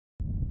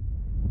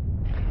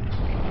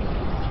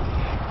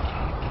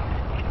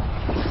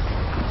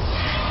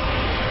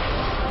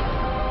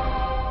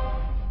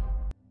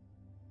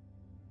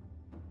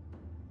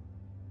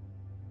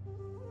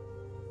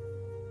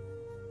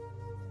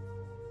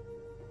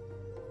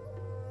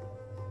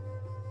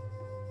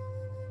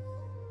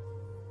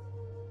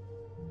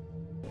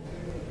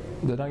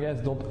The Nagas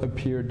don't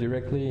appear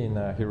directly in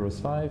Heroes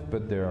 5,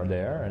 but they are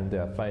there and they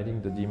are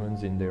fighting the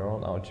demons in their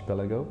own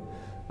archipelago,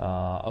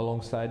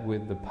 alongside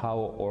with the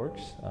power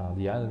orcs,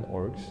 the island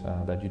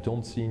orcs, that you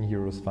don't see in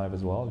Heroes 5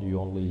 as well. You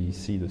only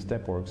see the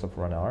steppe orcs of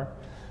Ranarr.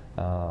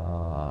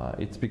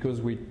 It's because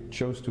we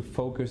chose to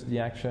focus the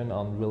action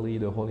on really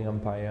the Holy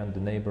Empire and the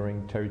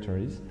neighboring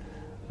territories.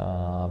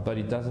 But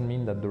it doesn't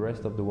mean that the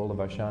rest of the world of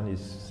Ashan is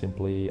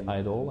simply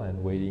idle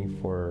and waiting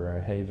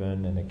for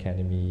Haven and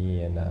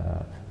Academy and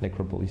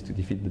Necropolis to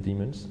defeat the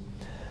demons.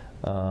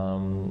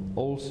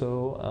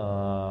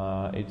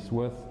 Also, it's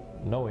worth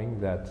knowing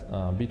that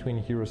between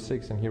Heroes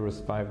 6 and Heroes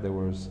 5 there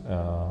was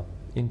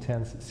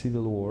intense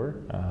civil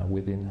war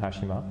within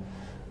Hashima.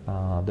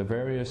 The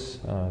various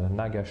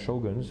Naga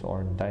shoguns,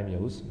 or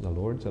daimyos, the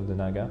lords of the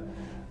Naga,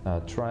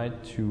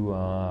 tried to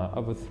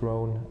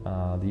overthrow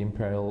the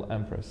imperial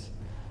empress.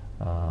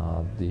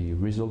 The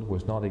result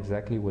was not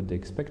exactly what they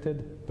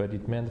expected, but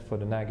it meant for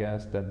the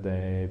Nagas that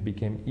they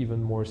became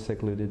even more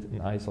secluded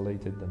and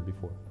isolated than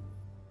before.